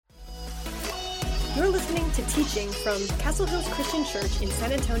You're listening to teaching from Castle Hills Christian Church in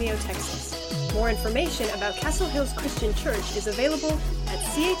San Antonio, Texas. More information about Castle Hills Christian Church is available at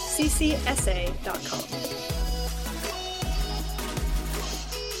chccsa.com.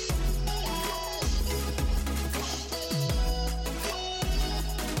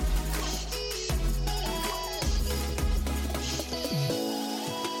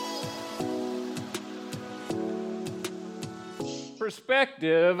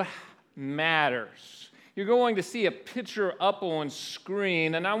 Perspective matters. You're going to see a picture up on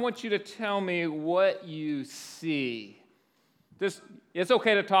screen, and I want you to tell me what you see. It's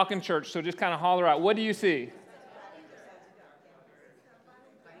okay to talk in church, so just kind of holler out. What do you see?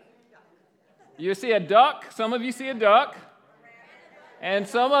 You see a duck. Some of you see a duck. And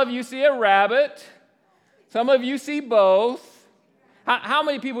some of you see a rabbit. Some of you see both. How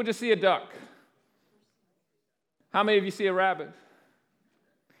many people just see a duck? How many of you see a rabbit?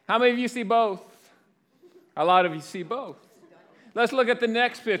 How many of you see both? A lot of you see both. Let's look at the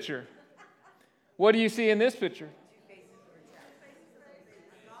next picture. What do you see in this picture?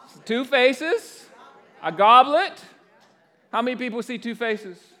 Two faces, a goblet. How many people see two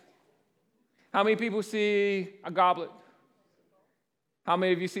faces? How many people see a goblet? How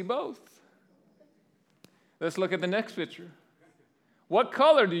many of you see both? Let's look at the next picture. What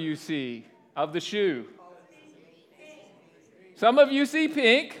color do you see of the shoe? Some of you see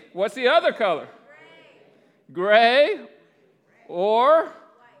pink. What's the other color? Gray. Or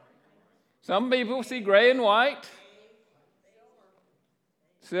some people see gray and white.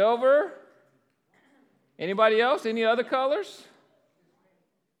 Silver. Anybody else? Any other colors?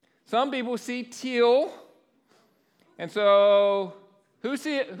 Some people see teal. And so, who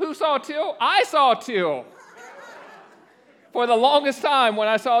saw teal? I saw teal. For the longest time when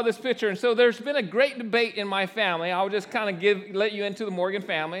I saw this picture. And so there's been a great debate in my family. I'll just kind of let you into the Morgan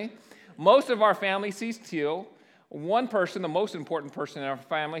family. Most of our family sees teal. One person, the most important person in our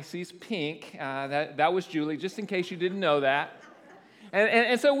family, sees pink. That was Julie, just in case you didn't know that.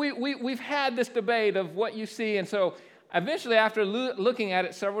 And so we've had this debate of what you see. And so eventually, after looking at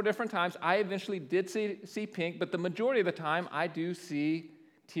it several different times, I eventually did see pink. But the majority of the time, I do see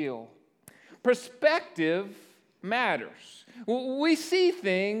teal. Perspective matters. We see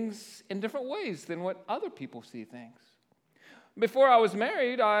things in different ways than what other people see things. Before I was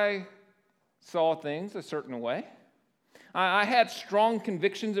married, I saw things a certain way. I had strong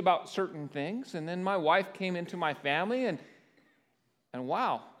convictions about certain things, and then my wife came into my family, and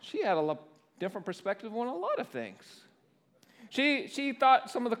wow, she had a different perspective on a lot of things. She thought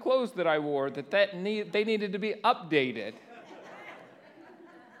some of the clothes that I wore, they needed to be updated.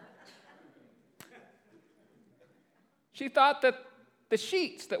 She thought that the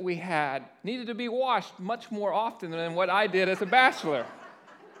sheets that we had needed to be washed much more often than what I did as a bachelor.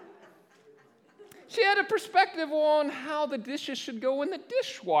 She had a perspective on how the dishes should go in the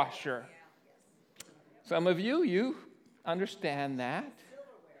dishwasher. Some of you understand that.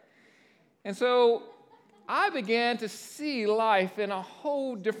 And so I began to see life in a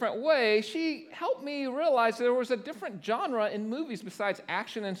whole different way. She helped me realize there was a different genre in movies besides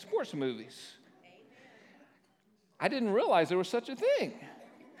action and sports movies. I didn't realize there was such a thing.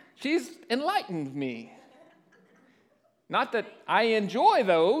 She's enlightened me. Not that I enjoy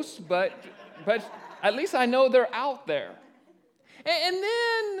those, but at least I know they're out there. And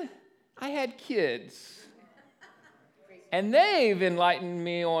then I had kids. And they've enlightened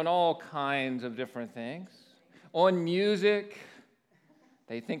me on all kinds of different things. On music.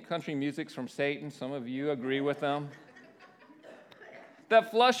 They think country music's from Satan. Some of you agree with them. That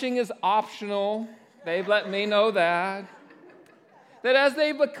flushing is optional. They've let me know that. That as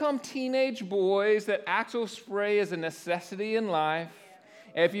they become teenage boys, that Axe-O spray is a necessity in life.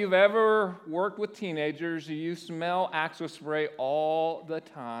 If you've ever worked with teenagers, you smell Axe-O spray all the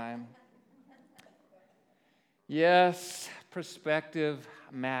time. Yes, perspective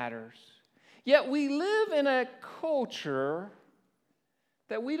matters. Yet we live in a culture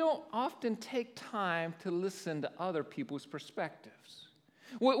that we don't often take time to listen to other people's perspectives.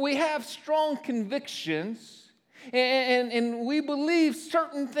 We have strong convictions, and we believe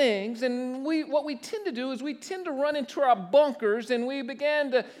certain things, and what we tend to do is we tend to run into our bunkers, and we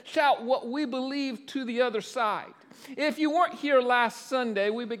begin to shout what we believe to the other side. If you weren't here last Sunday,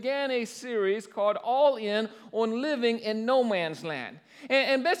 we began a series called All In on Living in No Man's Land.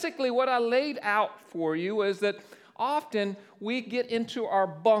 And basically what I laid out for you is that often we get into our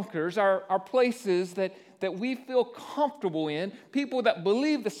bunkers, our places that we feel comfortable in, people that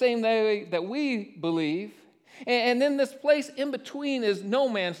believe the same way that we believe. And then this place in between is no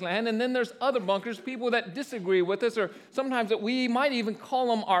man's land. And then there's other bunkers, people that disagree with us, or sometimes that we might even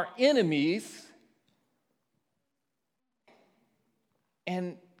call them our enemies.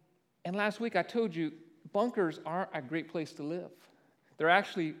 And last week I told you, bunkers aren't a great place to live. They're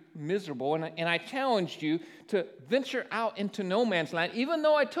actually miserable. And I challenged you to venture out into no man's land, even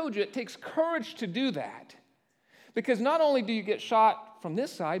though I told you it takes courage to do that. Because not only do you get shot from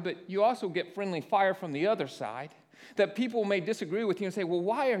this side, but you also get friendly fire from the other side. That people may disagree with you and say, well,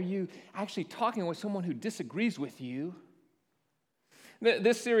 why are you actually talking with someone who disagrees with you?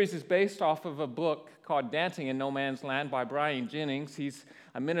 This series is based off of a book called Dancing in No Man's Land by Brian Jennings. He's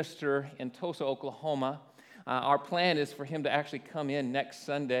a minister in Tulsa, Oklahoma. Our plan is for him to actually come in next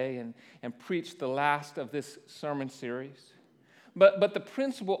Sunday and preach the last of this sermon series. But the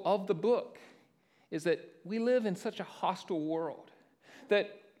principle of the book is that we live in such a hostile world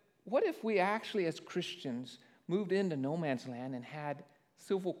that what if we actually as Christians moved into no man's land and had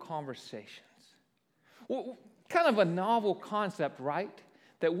civil conversations? Well, kind of a novel concept, right?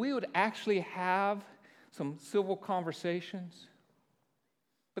 That we would actually have some civil conversations.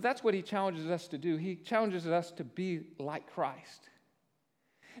 But that's what he challenges us to do. He challenges us to be like Christ.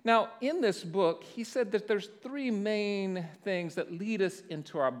 Now, in this book, he said that there's three main things that lead us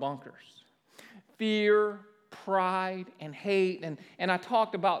into our bunkers: fear, pride, and hate. And I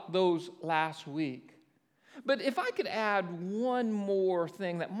talked about those last week. But if I could add one more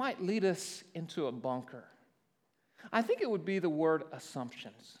thing that might lead us into a bunker, I think it would be the word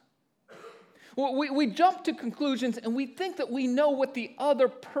assumptions. Well, we jump to conclusions and we think that we know what the other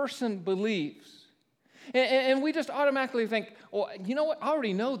person believes. And we just automatically think, well, you know what? I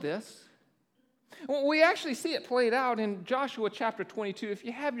already know this. Well, we actually see it played out in Joshua chapter 22. If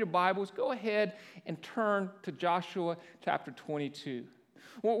you have your Bibles, go ahead and turn to Joshua chapter 22.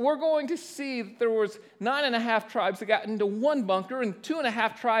 Well, we're going to see that there was 9.5 tribes that got into one bunker and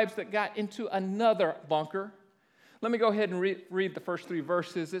 2.5 tribes that got into another bunker. Let me go ahead and read the first 3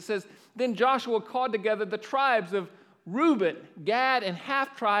 verses. It says, "Then Joshua called together the tribes of Reuben, Gad, and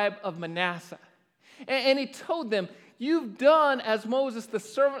half tribe of Manasseh. And he told them, 'You've done as Moses, the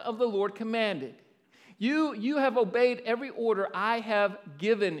servant of the Lord, commanded. You have obeyed every order I have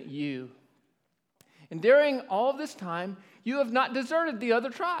given you. And during all this time, you have not deserted the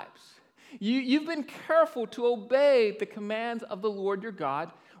other tribes. You've been careful to obey the commands of the Lord your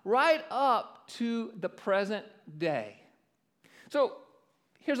God right up to the present day.'" So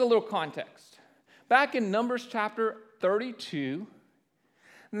here's a little context. Back in Numbers chapter 32,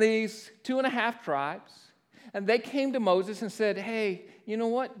 these 2.5 tribes, and they came to Moses and said, "Hey, you know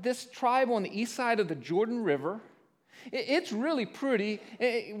what? This tribe on the east side of the Jordan River, it's really pretty.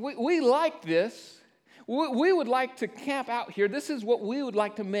 We like this. We would like to camp out here. This is what we would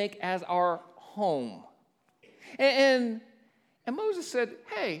like to make as our home." And Moses said,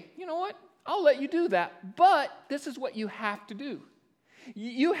 "Hey, you know what? I'll let you do that, but this is what you have to do.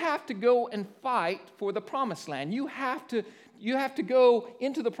 You have to go and fight for the promised land. You have to go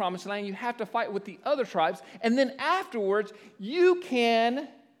into the promised land. You have to fight with the other tribes, and then afterwards, you can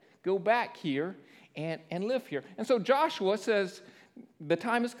go back here and live here." And so Joshua says, the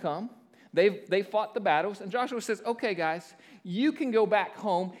time has come. They fought the battles, and Joshua says, "Okay, guys, you can go back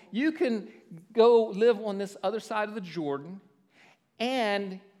home. You can go live on this other side of the Jordan,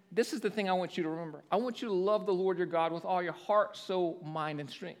 and this is the thing I want you to remember. I want you to love the Lord your God with all your heart, soul, mind, and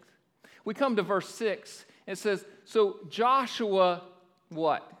strength." We come to verse 6. It says, "So Joshua,"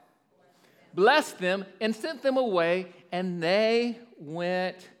 what? "Blessed them and sent them away, and they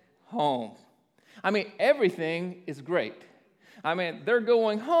went home." I mean, everything is great. I mean, they're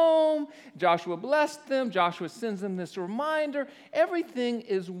going home. Joshua blessed them. Joshua sends them this reminder. Everything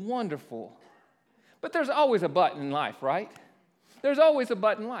is wonderful. But there's always a but in life, right? There's always a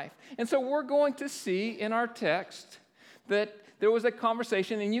but in life. And so we're going to see in our text that there was a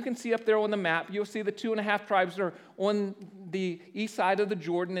conversation, and you can see up there on the map, you'll see the 2.5 tribes are on the east side of the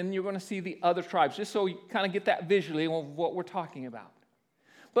Jordan, and you're going to see the other tribes, just so you kind of get that visually on what we're talking about.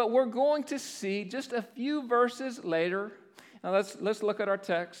 But we're going to see just a few verses later. Now let's look at our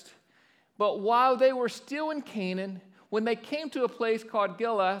text. "But while they were still in Canaan, when they came to a place called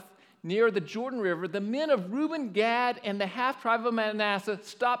Gilead, near the Jordan River, the men of Reuben, Gad, and the half tribe of Manasseh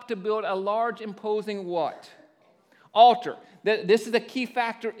stopped to build a large, imposing what? Altar." This is a key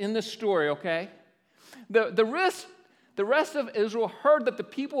factor in the story, okay? The rest of Israel heard that the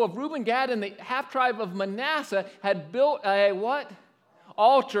people of Reuben, Gad, and the half tribe of Manasseh had built a what?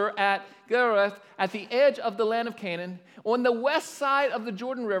 Altar at Gilead, at the edge of the land of Canaan, on the west side of the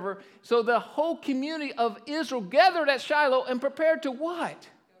Jordan River. So the whole community of Israel gathered at Shiloh and prepared to what?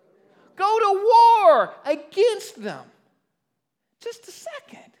 Go to war against them. Just a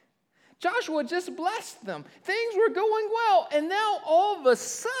second. Joshua just blessed them. Things were going well. And now all of a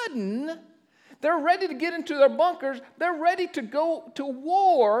sudden, They're ready to get into their bunkers. They're ready to go to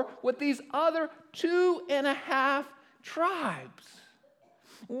war with these other 2.5 tribes.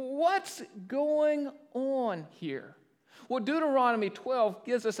 What's going on here? Well, Deuteronomy 12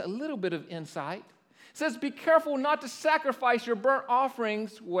 gives us a little bit of insight. It says, be careful not to sacrifice your burnt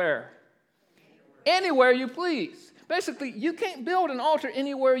offerings where? Anywhere you please. Basically, you can't build an altar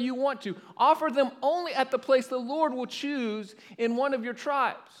anywhere you want to. Offer them only at the place the Lord will choose in one of your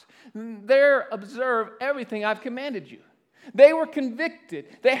tribes. There observe everything I've commanded you. They were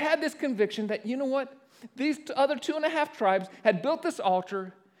convicted. They had this conviction that, you know what? These other 2.5 tribes had built this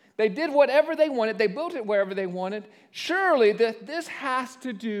altar. They did whatever they wanted. They built it wherever they wanted. Surely this has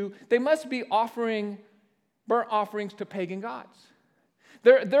to do, they must be offering burnt offerings to pagan gods.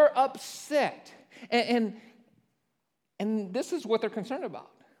 They're upset. And this is what they're concerned about.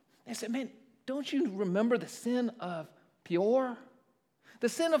 They said, man, don't you remember the sin of Peor? The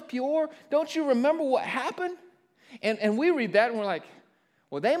sin of Peor? Don't you remember what happened? And we read that and we're like,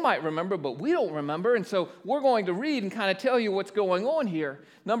 well, they might remember, but we don't remember. And so we're going to read and kind of tell you what's going on here.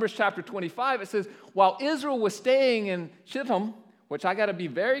 Numbers chapter 25, it says, while Israel was staying in Shittim, which I got to be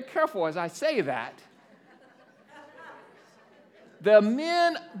very careful as I say that, the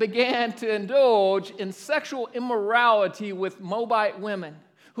men began to indulge in sexual immorality with Moabite women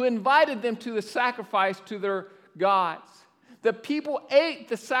who invited them to the sacrifice to their gods. The people ate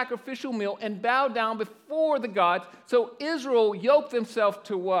the sacrificial meal and bowed down before the gods. So Israel yoked themselves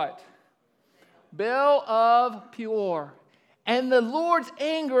to what? Baal of Peor. And the Lord's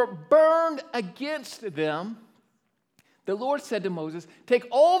anger burned against them. The Lord said to Moses, take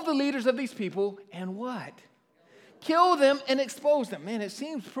all the leaders of these people and what? Kill them and expose them. Man, it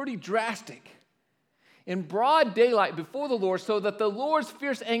seems pretty drastic. In broad daylight before the Lord, so that the Lord's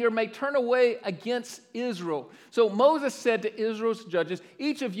fierce anger may turn away against Israel. So Moses said to Israel's judges,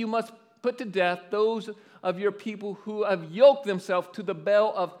 each of you must put to death those of your people who have yoked themselves to the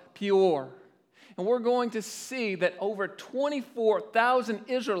Baal of Peor. And we're going to see that over 24,000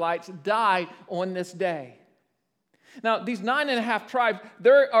 Israelites died on this day. Now, these 9.5 tribes, they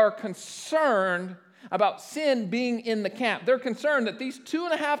are concerned about sin being in the camp. They're concerned that these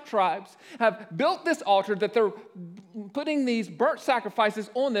 2.5 tribes have built this altar, that they're putting these burnt sacrifices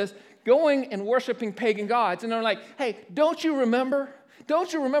on this, going and worshiping pagan gods. And they're like, hey, don't you remember?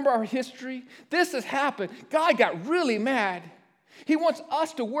 Don't you remember our history? This has happened. God got really mad. He wants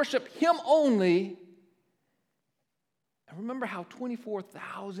us to worship him only. And remember how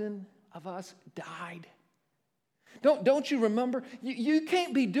 24,000 of us died? Don't you remember? You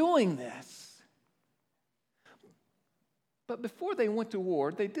can't be doing this. But before they went to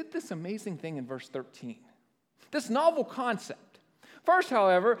war, they did this amazing thing in verse 13. This novel concept. First,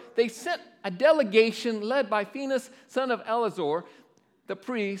 however, they sent a delegation led by Phinehas, son of Eleazar, the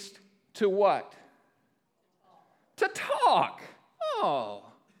priest, to what? To talk. Oh.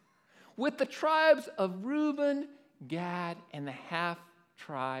 With the tribes of Reuben, Gad, and the half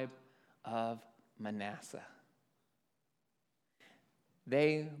tribe of Manasseh.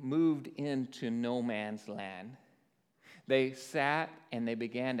 They moved into no man's land. They sat and they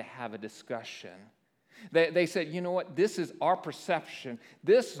began to have a discussion. They said, you know what, this is our perception.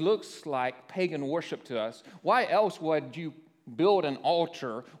 This looks like pagan worship to us. Why else would you build an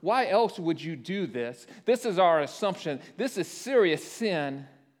altar? Why else would you do this? This is our assumption. This is serious sin.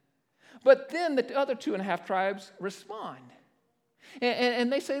 But then the other 2.5 tribes respond. And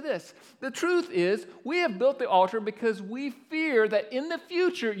they say this, the truth is, we have built the altar because we fear that in the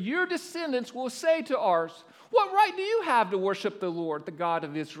future your descendants will say to ours, what right do you have to worship the Lord, the God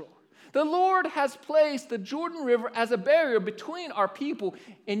of Israel? The Lord has placed the Jordan River as a barrier between our people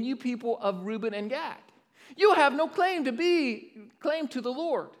and you people of Reuben and Gad. You have no claim to the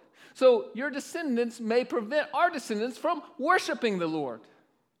Lord. So your descendants may prevent our descendants from worshiping the Lord.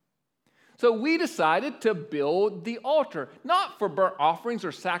 So we decided to build the altar, not for burnt offerings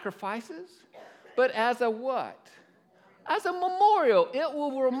or sacrifices, but as a what? As a memorial. It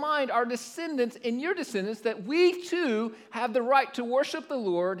will remind our descendants and your descendants that we too have the right to worship the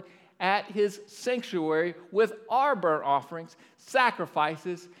Lord at his sanctuary with our burnt offerings,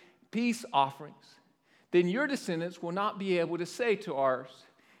 sacrifices, peace offerings. Then your descendants will not be able to say to ours,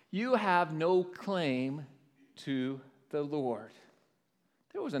 you have no claim to the Lord.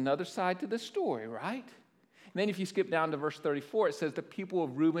 There was another side to this story, right? And then if you skip down to verse 34, it says the people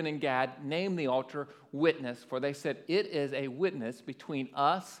of Reuben and Gad named the altar Witness, for they said, it is a witness between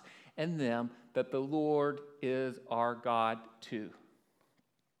us and them that the Lord is our God too.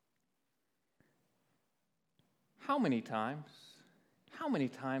 How many times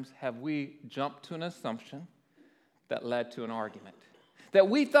have we jumped to an assumption that led to an argument? That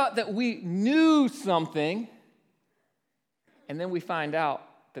we thought that we knew something, and then we find out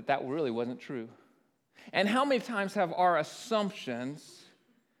that that really wasn't true. And how many times have our assumptions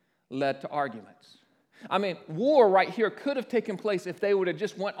led to arguments? I mean, war right here could have taken place if they would have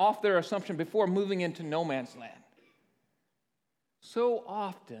just went off their assumption before moving into no man's land. So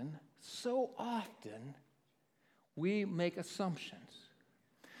often, we make assumptions.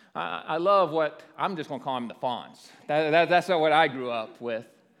 I love what, I'm just going to call them the Fonz. That's not what I grew up with.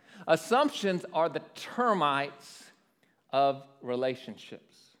 Assumptions are the termites of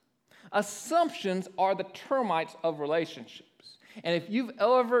relationships. Assumptions are the termites of relationships. And if you've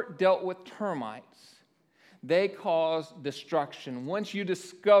ever dealt with termites, they cause destruction. Once you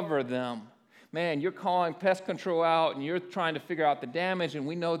discover them, man, you're calling pest control out and you're trying to figure out the damage, and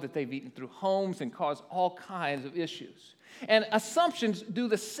we know that they've eaten through homes and caused all kinds of issues. And assumptions do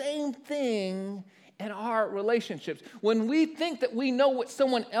the same thing in our relationships. When we think that we know what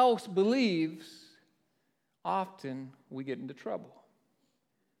someone else believes, often we get into trouble.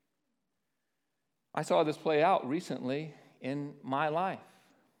 I saw this play out recently in my life.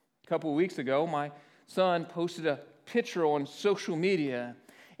 A couple of weeks ago, my son posted a picture on social media,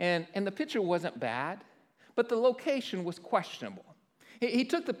 and the picture wasn't bad, but the location was questionable. He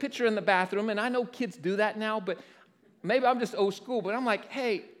took the picture in the bathroom, and I know kids do that now, but maybe I'm just old school, but I'm like,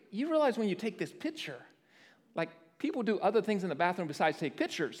 hey, you realize when you take this picture, like people do other things in the bathroom besides take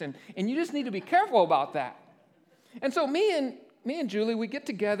pictures, and you just need to be careful about that. And so me and Julie, we get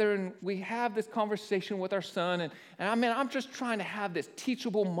together and we have this conversation with our son, and I mean, I'm just trying to have this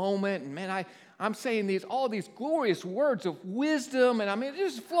teachable moment, and man, I'm saying all these glorious words of wisdom, and I mean,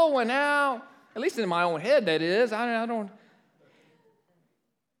 it's just flowing out, at least in my own head, that is. I don't.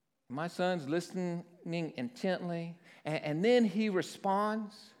 My son's listening intently, and then he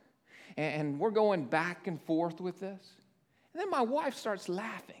responds, and we're going back and forth with this. And then my wife starts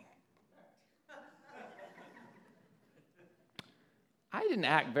laughing. I didn't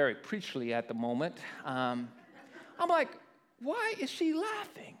act very preachly at the moment. I'm like, why is she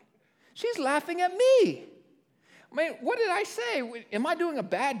laughing? She's laughing at me. I mean, what did I say? Am I doing a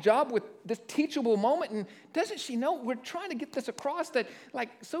bad job with this teachable moment? And doesn't she know we're trying to get this across that, like,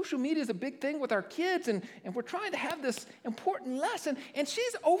 social media is a big thing with our kids, and we're trying to have this important lesson, and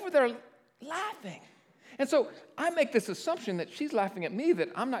she's over there laughing. And so I make this assumption that she's laughing at me, that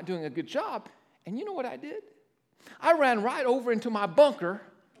I'm not doing a good job. And you know what I did? I ran right over into my bunker,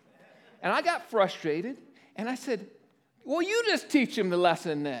 and I got frustrated, and I said, well, you just teach him the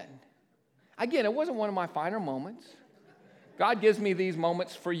lesson then. Again, it wasn't one of my finer moments. God gives me these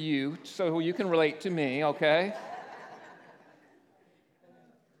moments for you so you can relate to me, okay?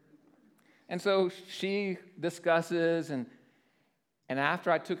 And so she discusses, and after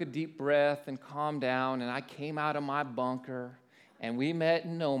I took a deep breath and calmed down, and I came out of my bunker, and we met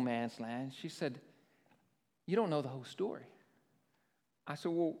in no man's land, she said, you don't know the whole story. I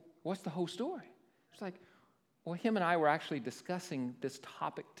said, well, what's the whole story? She's like, well, him and I were actually discussing this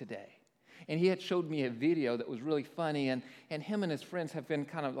topic today. And he had showed me a video that was really funny, and him and his friends have been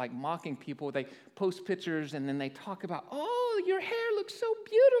kind of like mocking people. They post pictures, and then they talk about, oh, your hair looks so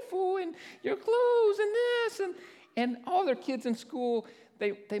beautiful, and your clothes, and this, and all their kids in school,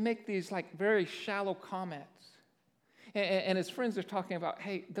 they make these like very shallow comments. And his friends are talking about,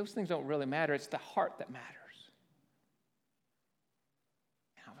 hey, those things don't really matter. It's the heart that matters.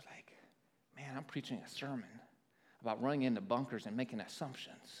 Man, I'm preaching a sermon about running into bunkers and making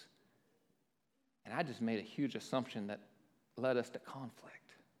assumptions. And I just made a huge assumption that led us to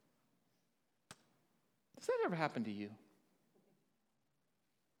conflict. Does that ever happen to you?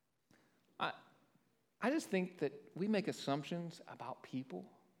 I just think that we make assumptions about people,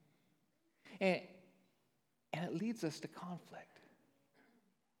 and it leads us to conflict.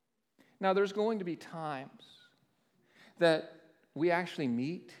 Now, there's going to be times that we actually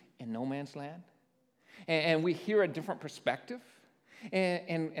meet in no man's land, and we hear a different perspective,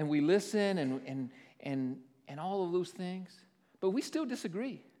 and we listen and all of those things, but we still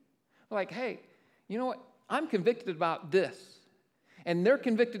disagree. We're like, hey, you know what? I'm convicted about this, and they're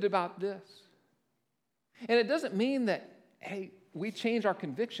convicted about this. And it doesn't mean that, hey, we change our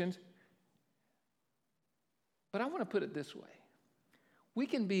convictions, but I want to put it this way. We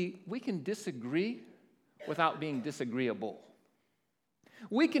can disagree without being disagreeable.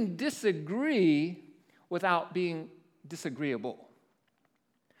 We can disagree without being disagreeable.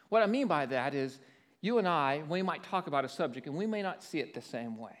 What I mean by that is you and I, we might talk about a subject and we may not see it the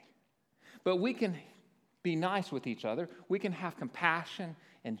same way. But we can be nice with each other. We can have compassion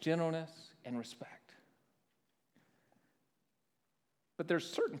and gentleness and respect. But there's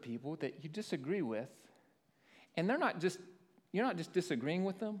certain people that you disagree with, and they're not just you're not just disagreeing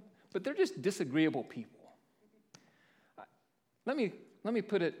with them, but they're just disagreeable people. Let me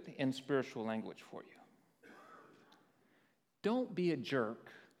put it in spiritual language for you. Don't be a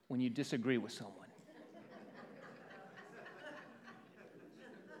jerk when you disagree with someone.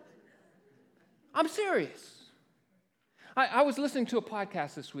 I'm serious. I was listening to a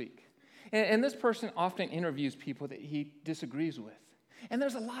podcast this week, and this person often interviews people that he disagrees with. And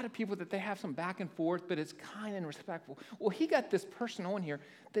there's a lot of people that they have some back and forth, but it's kind and respectful. Well, he got this person on here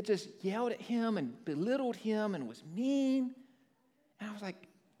that just yelled at him and belittled him and was mean. And I was like,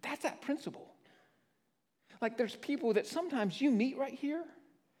 that's that principle. Like, there's people that sometimes you meet right here,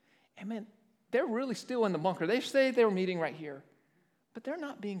 and man, they're really still in the bunker. They say they're meeting right here, but they're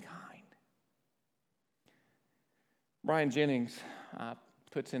not being kind. Brian Jennings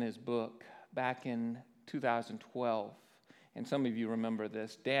puts in his book back in 2012, and some of you remember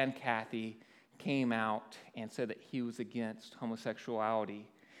this, Dan Cathy came out and said that he was against homosexuality,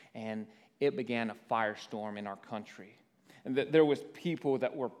 and it began a firestorm in our country. And that there was people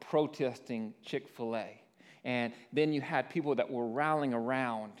that were protesting Chick-fil-A. And then you had people that were rallying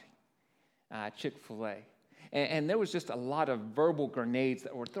around Chick-fil-A. And there was just a lot of verbal grenades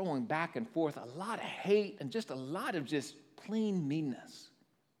that were throwing back and forth, a lot of hate, and just a lot of just plain meanness.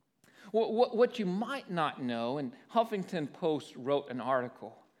 What you might not know, and Huffington Post wrote an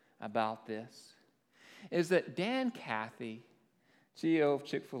article about this, is that Dan Cathy, CEO of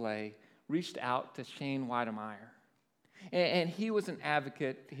Chick-fil-A, reached out to Shane Weidemeyer. And he was an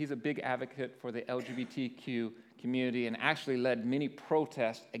advocate. He's a big advocate for the LGBTQ community and actually led many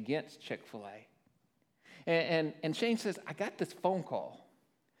protests against Chick-fil-A. And Shane says, I got this phone call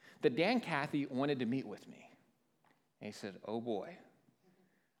that Dan Cathy wanted to meet with me. And he said, oh boy.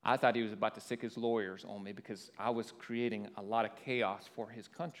 I thought he was about to sick his lawyers on me because I was creating a lot of chaos for his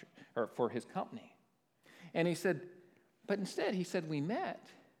country, or for his company. And he said, but instead, he said, we met,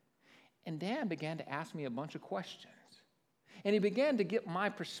 and Dan began to ask me a bunch of questions. And he began to get my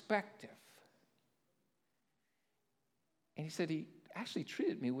perspective. And he said he actually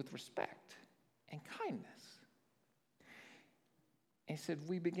treated me with respect and kindness. And he said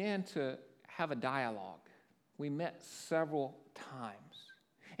we began to have a dialogue. We met several times.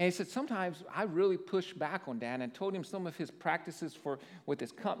 And he said sometimes I really pushed back on Dan and told him some of his practices with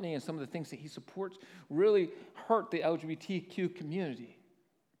his company and some of the things that he supports really hurt the LGBTQ community.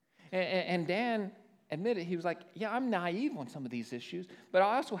 And Dan admitted, he was like, yeah, I'm naive on some of these issues, but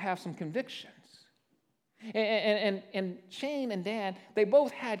I also have some convictions. And Shane and Dan, they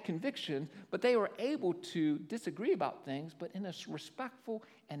both had convictions, but they were able to disagree about things, but in a respectful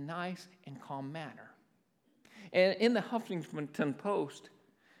and nice and calm manner. And in the Huffington Post,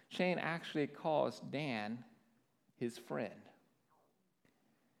 Shane actually calls Dan his friend.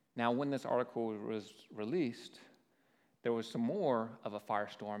 Now, when this article was released, there was some more of a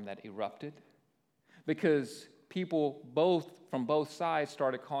firestorm that erupted, because people from both sides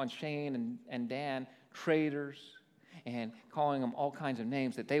started calling Shane and Dan traitors and calling them all kinds of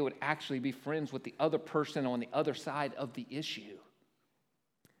names, that they would actually be friends with the other person on the other side of the issue.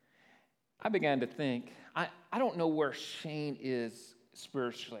 I began to think, I don't know where Shane is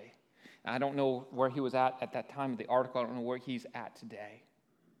spiritually. I don't know where he was at that time of the article. I don't know where he's at today.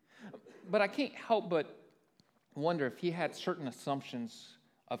 But I can't help but wonder if he had certain assumptions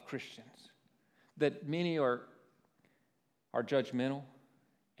of Christians. That many are judgmental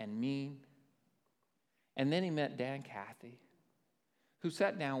and mean. And then he met Dan Cathy, who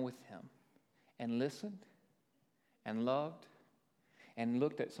sat down with him and listened and loved and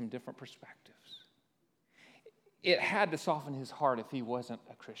looked at some different perspectives. It had to soften his heart if he wasn't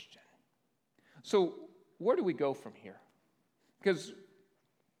a Christian. So where do we go from here? Because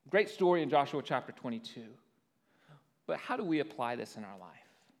great story in Joshua chapter 22. But how do we apply this in our life?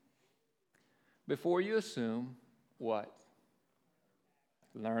 Before you assume, what?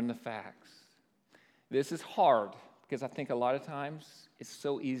 Learn the facts. This is hard because I think a lot of times it's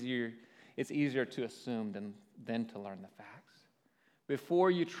easier to assume than to learn the facts.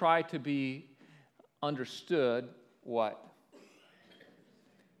 Before you try to be understood, what?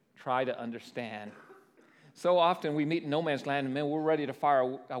 Try to understand. So often we meet in no man's land and man, we're ready to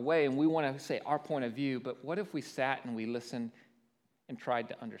fire away and we want to say our point of view, but what if we sat and we listened and tried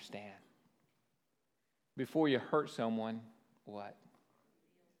to understand? Before you hurt someone, what?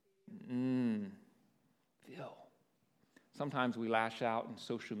 Feel. Sometimes we lash out in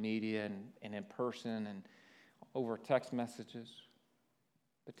social media and in person and over text messages.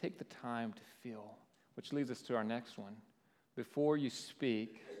 But take the time to feel, which leads us to our next one. Before you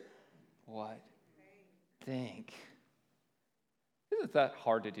speak, what? Think. Isn't that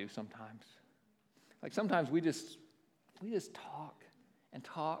hard to do sometimes? Like sometimes we just we just talk and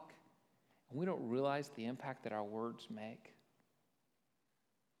talk, and we don't realize the impact that our words make.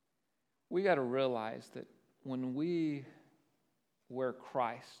 We got to realize that when we wear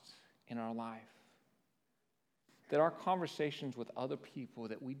Christ in our life, that our conversations with other people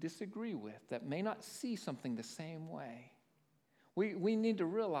that we disagree with, that may not see something the same way, we need to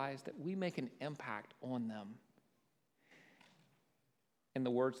realize that we make an impact on them in the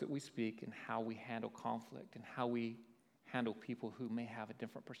words that we speak and how we handle conflict and how we handle people who may have a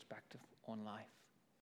different perspective on life.